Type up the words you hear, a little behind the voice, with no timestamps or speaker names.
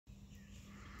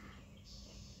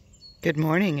Good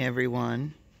morning,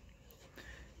 everyone.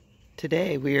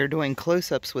 Today we are doing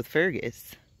close-ups with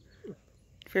Fergus.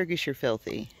 Fergus, you're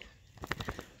filthy.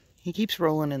 He keeps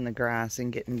rolling in the grass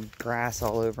and getting grass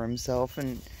all over himself,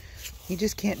 and he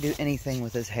just can't do anything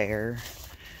with his hair.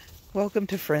 Welcome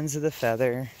to Friends of the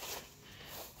Feather.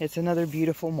 It's another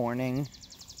beautiful morning.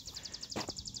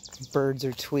 Birds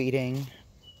are tweeting.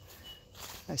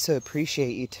 I so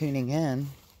appreciate you tuning in.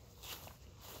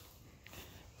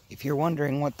 If you're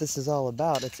wondering what this is all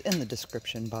about, it's in the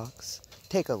description box.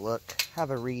 Take a look, have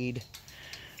a read.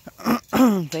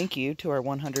 Thank you to our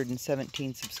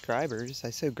 117 subscribers. I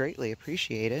so greatly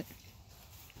appreciate it.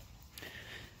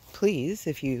 Please,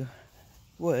 if you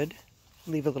would,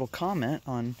 leave a little comment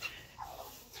on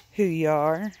who you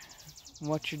are,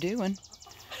 what you're doing.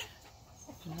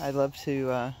 I love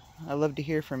to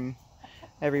hear from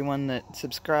everyone that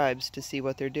subscribes to see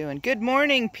what they're doing. Good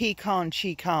morning, pecan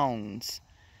chicons.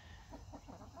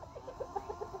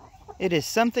 It is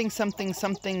something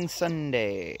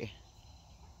Sunday.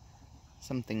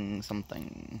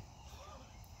 Something.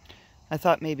 I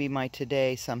thought maybe my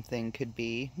today something could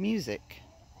be music.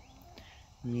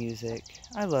 Music.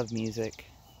 I love music.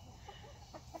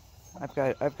 I've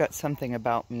got something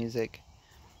about music.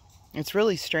 It's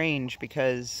really strange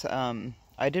because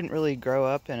I didn't really grow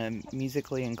up in a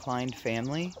musically inclined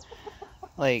family.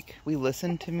 Like, we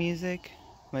listened to music,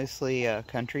 mostly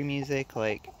country music,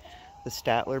 like the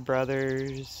Statler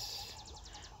Brothers,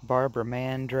 Barbara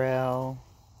Mandrell,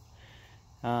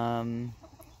 the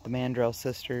Mandrell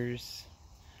Sisters,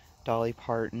 Dolly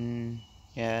Parton.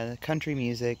 Yeah, country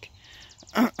music.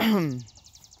 That's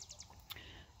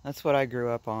what I grew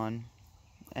up on.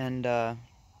 And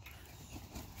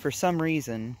for some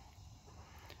reason,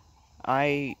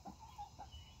 I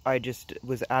just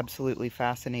was absolutely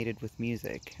fascinated with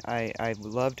music. I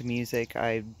loved music.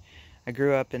 I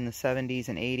grew up in the 70s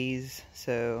and 80s,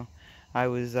 so I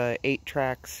was 8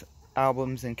 tracks,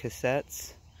 albums, and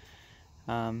cassettes.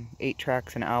 8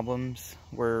 tracks and albums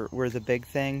were the big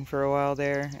thing for a while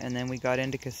there, and then we got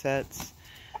into cassettes.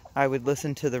 I would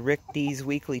listen to the Rick D's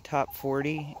Weekly Top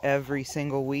 40 every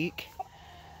single week,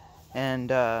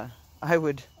 and I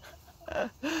would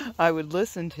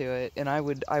listen to it, and I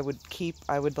would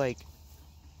like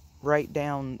write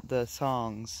down the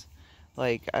songs.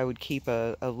 Like, I would keep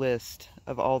a list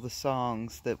of all the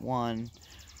songs that won,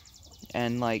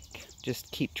 and like just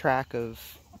keep track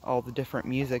of all the different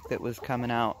music that was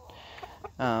coming out.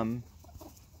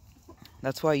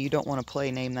 That's why you don't want to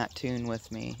play Name That Tune with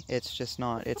me. It's just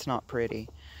not, it's not pretty.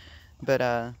 But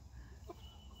I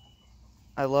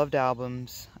loved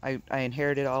albums. I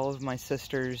inherited all of my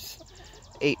sister's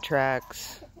 8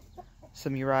 tracks,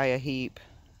 some Uriah Heep.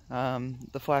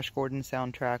 The Flash Gordon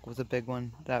soundtrack was a big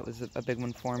one. That was a big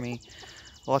one for me.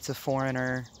 Lots of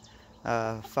Foreigner,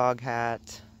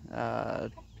 Foghat,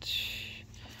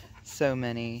 so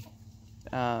many.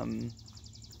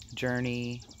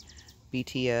 Journey,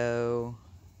 BTO,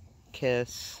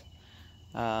 Kiss,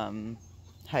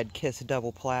 had Kiss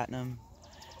Double Platinum.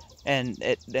 And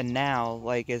now,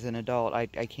 like, as an adult, I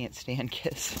can't stand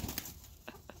Kiss.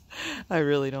 I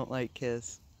really don't like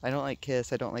Kiss. I don't like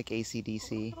Kiss. I don't like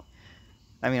AC/DC.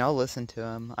 I mean, I'll listen to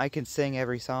them. I can sing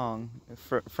every song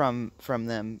from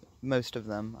them, most of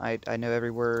them. I know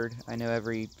every word. I know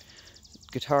every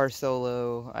guitar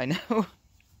solo. I know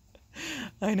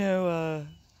I know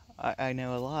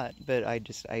a lot, but I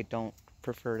don't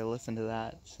prefer to listen to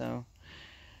that. So,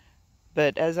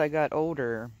 but as I got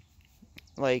older,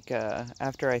 like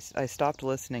after I stopped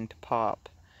listening to pop,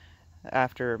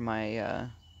 after my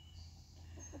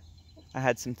I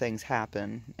had some things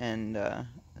happen, and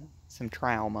some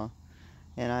trauma,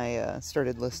 and I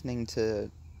started listening to,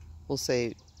 we'll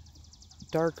say,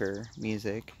 darker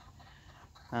music.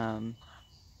 I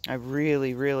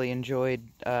really enjoyed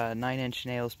 9 Inch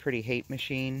Nails' Pretty Hate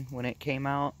Machine when it came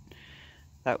out.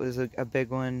 That was a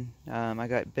big one. I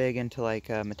got big into like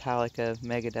Metallica,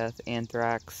 Megadeth,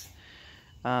 Anthrax,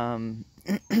 Iron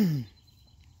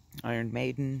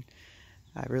Maiden.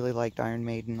 I really liked Iron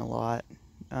Maiden a lot.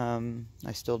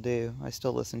 I still do. I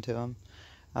still listen to them.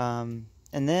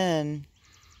 And then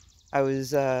I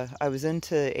was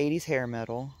into 80s hair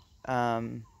metal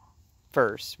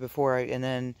first, and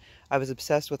then I was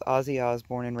obsessed with Ozzy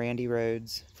Osbourne and Randy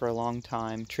Rhoads for a long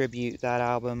time. Tribute, that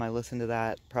album, I listened to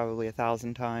that probably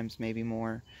 1,000 times, maybe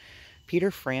more.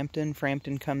 Peter Frampton,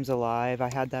 Frampton Comes Alive, I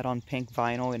had that on pink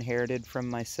vinyl, inherited from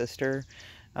my sister.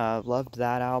 Loved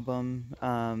that album.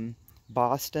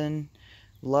 Boston,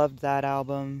 loved that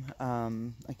album.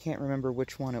 I can't remember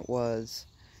which one it was.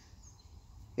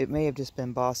 It may have just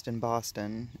been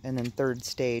Boston. And then Third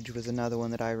Stage was another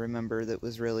one that I remember that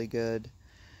was really good.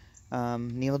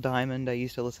 Neil Diamond. I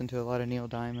used to listen to a lot of Neil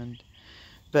Diamond.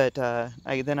 But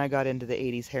then I got into the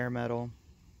 80s hair metal,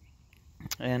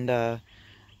 and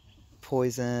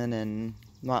Poison and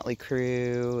Motley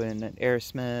Crue and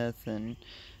Aerosmith, and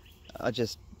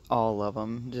just all of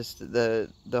them. Just the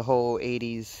whole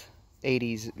 80s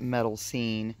metal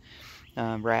scene.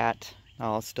 Rat.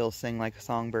 I'll still sing like a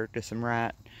songbird to some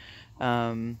Rat.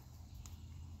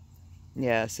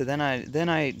 Yeah, so then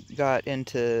I got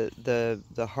into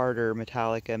the harder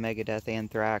Metallica, Megadeth,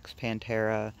 Anthrax,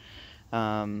 Pantera.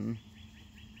 I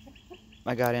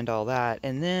got into all that,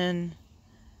 and then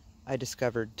I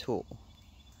discovered Tool.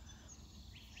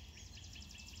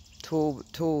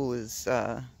 Tool is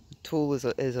a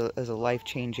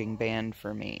life-changing band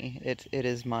for me. It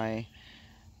is my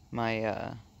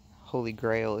holy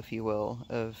grail, if you will,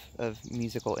 of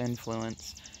musical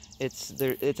influence.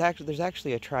 There's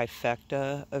actually a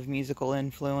trifecta of musical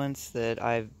influence that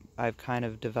I've kind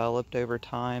of developed over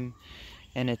time,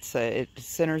 and it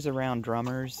centers around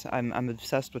drummers. I'm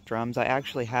obsessed with drums. I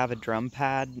actually have a drum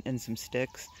pad and some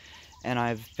sticks, and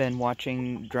I've been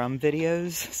watching drum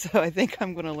videos, so I think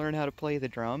I'm going to learn how to play the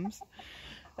drums.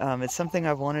 It's something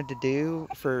I've wanted to do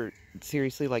for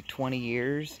seriously like 20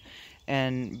 years,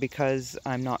 and because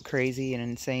I'm not crazy and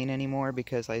insane anymore,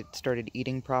 because I started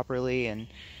eating properly, and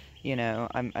you know,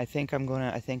 I think I'm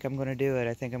gonna do it.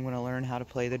 I think I'm gonna learn how to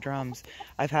play the drums.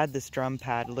 I've had this drum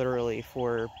pad literally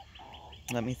for,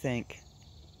 let me think,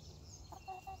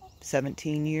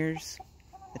 17 years.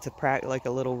 It's like a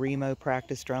little Remo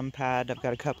practice drum pad. I've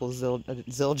got a couple of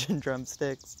Zildjian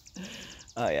drumsticks.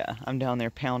 Oh yeah, I'm down there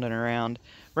pounding around.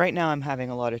 Right now I'm having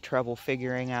a lot of trouble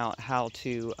figuring out how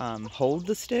to hold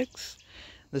the sticks.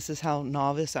 This is how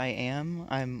novice I am.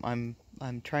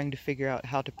 I'm trying to figure out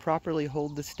how to properly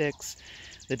hold the sticks,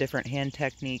 the different hand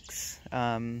techniques,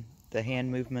 the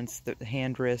hand movements, the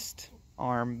hand, wrist,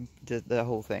 arm, the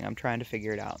whole thing. I'm trying to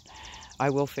figure it out. I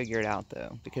will figure it out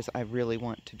though, because I really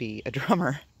want to be a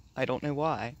drummer. I don't know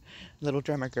why. Little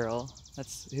drummer girl.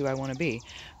 That's who I want to be.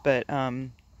 But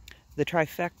the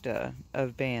trifecta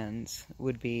of bands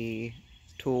would be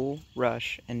Tool,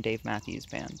 Rush, and Dave Matthews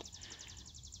Band.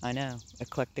 I know,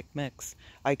 eclectic mix.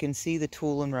 I can see the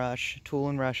Tool and Rush. Tool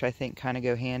and Rush, I think, kind of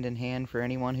go hand in hand for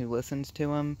anyone who listens to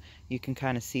them. You can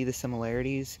kind of see the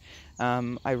similarities.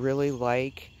 I really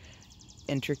like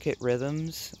intricate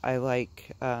rhythms. I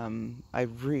like,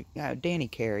 Danny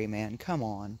Carey, man, come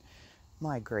on.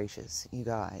 My gracious, you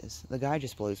guys. The guy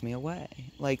just blows me away.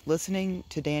 Like, listening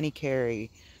to Danny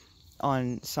Carey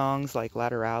on songs like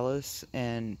Lateralis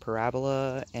and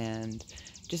Parabola and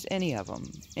just any of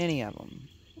them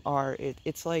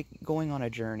it's like going on a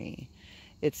journey.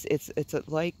 It's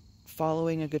like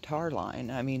following a guitar line.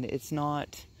 I mean, it's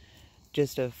not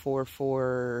just a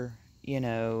 4/4, you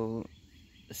know,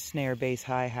 snare, bass,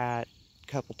 hi-hat,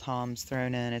 couple toms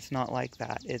thrown in. It's not like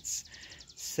that. It's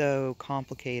so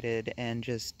complicated and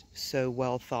just so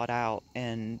well thought out,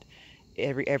 and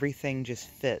everything just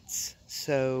fits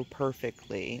so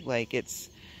perfectly. Like, it's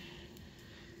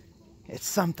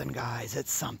something, guys.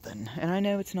 It's something. And I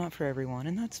know it's not for everyone,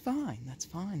 and that's fine. That's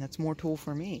fine. That's more Tool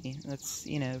for me. That's,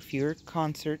 you know, fewer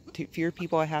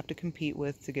people I have to compete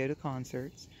with to go to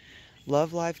concerts.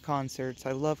 Love live concerts.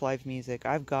 I love live music.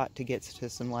 I've got to get to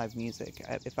some live music.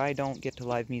 If I don't get to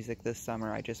live music this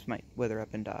summer, I just might wither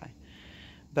up and die.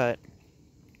 But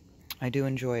I do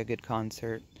enjoy a good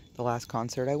concert. The last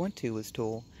concert I went to was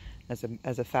Tool, as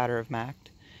a fatter of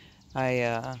Mact.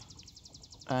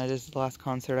 This is the last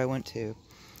concert I went to.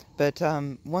 But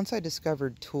once I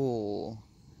discovered Tool,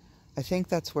 I think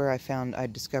that's where I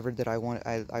discovered that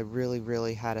I really,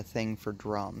 really had a thing for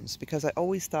drums, because I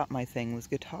always thought my thing was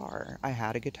guitar. I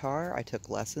had a guitar, I took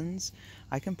lessons,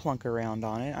 I can plunk around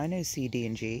on it, I know C, D,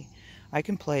 and G. I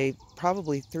can play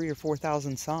probably 3,000 or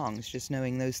 4,000 songs just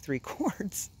knowing those 3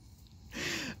 chords.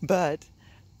 But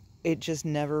it just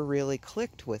never really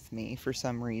clicked with me for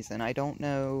some reason. I don't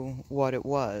know what it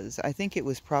was. I think it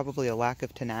was probably a lack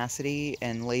of tenacity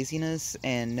and laziness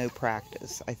and no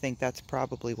practice. I think that's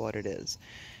probably what it is.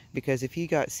 Because if you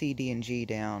got C, D, and G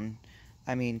down,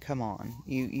 I mean, come on.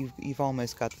 You've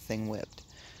almost got the thing whipped.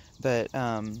 But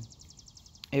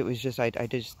it was just, I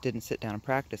just didn't sit down and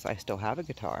practice. I still have a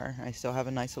guitar. I still have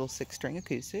a nice little 6-string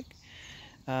acoustic.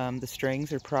 The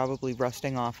strings are probably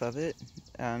rusting off of it.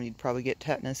 You'd probably get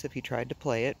tetanus if you tried to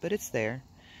play it, but it's there.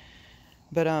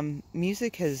 But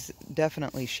music has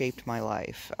definitely shaped my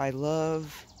life. I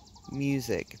love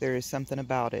music. There is something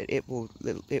about it. It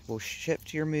will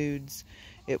shift your moods.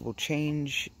 It will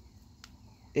change.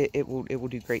 It will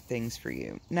do great things for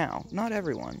you. Now, not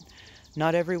everyone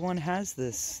has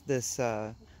this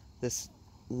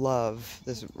love,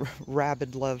 this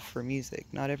rabid love for music.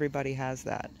 Not everybody has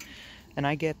that. And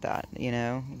I get that, you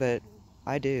know, but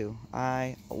I do.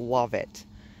 I love it.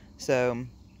 So,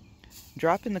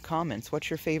 drop in the comments, what's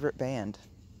your favorite band?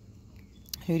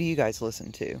 Who do you guys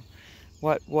listen to?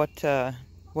 What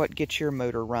gets your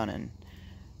motor running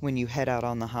when you head out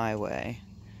on the highway?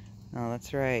 Oh,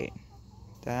 that's right.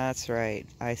 That's right.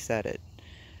 I said it.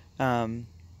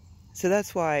 So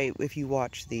that's why if you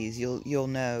watch these, you'll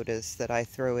notice that I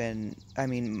throw in. I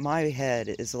mean, my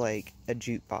head is like a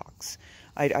jukebox.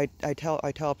 I tell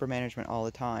upper management all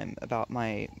the time about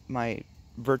my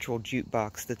virtual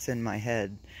jukebox that's in my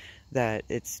head, that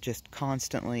it's just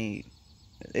constantly.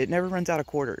 It never runs out of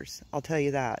quarters. I'll tell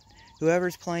you that.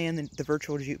 Whoever's playing the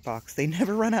virtual jukebox, they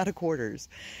never run out of quarters.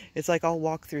 It's like I'll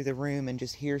walk through the room and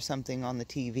just hear something on the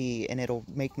TV, and it'll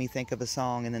make me think of a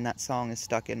song, and then that song is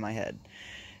stuck in my head.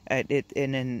 And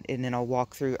then I'll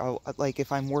walk through. Like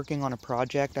if I'm working on a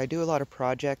project, I do a lot of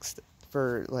projects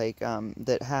for like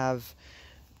that have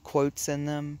quotes in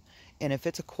them, and if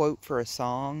it's a quote for a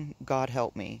song, God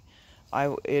help me.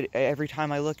 Every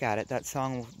time I look at it, that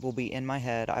song will be in my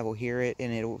head. I will hear it,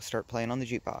 and it will start playing on the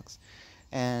jukebox.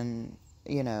 And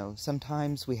you know,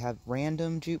 sometimes we have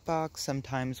random jukebox.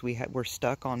 Sometimes we're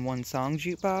stuck on one song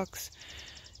jukebox.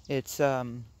 It's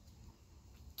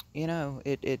you know,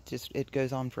 it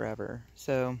goes on forever.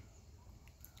 So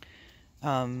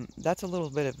that's a little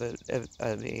bit of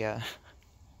a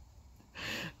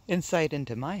insight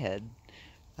into my head.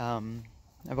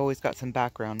 I've always got some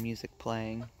background music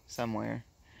playing somewhere.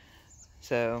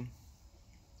 So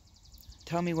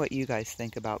tell me what you guys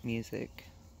think about music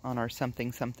on our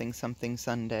something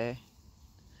Sunday,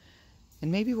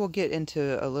 and maybe we'll get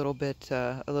into a little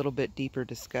bit deeper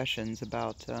discussions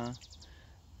about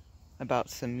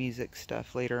some music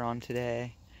stuff later on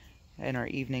today in our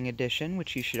evening edition,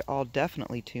 which you should all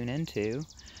definitely tune into.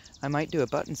 I might do a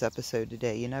Buttons episode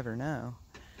today, you never know.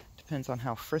 Depends on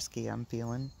how frisky I'm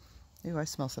feeling. Ooh, I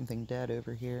smell something dead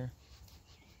over here.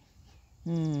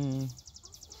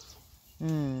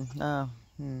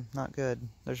 Not good.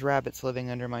 There's rabbits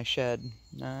living under my shed.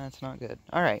 Nah, that's not good.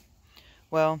 Alright,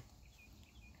 well,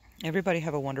 everybody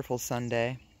have a wonderful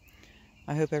Sunday.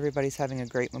 I hope everybody's having a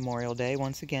great Memorial Day.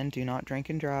 Once again, do not drink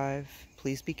and drive.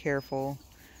 Please be careful.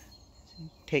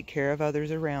 Take care of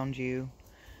others around you.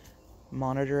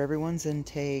 Monitor everyone's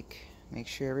intake. Make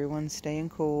sure everyone's staying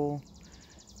cool.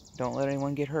 Don't let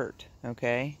anyone get hurt,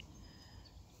 okay?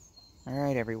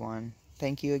 Alright, everyone.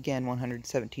 Thank you again,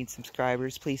 117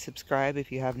 subscribers. Please subscribe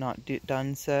if you have not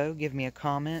done so. Give me a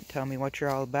comment. Tell me what you're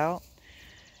all about.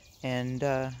 And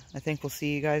I think we'll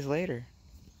see you guys later.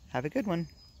 Have a good one.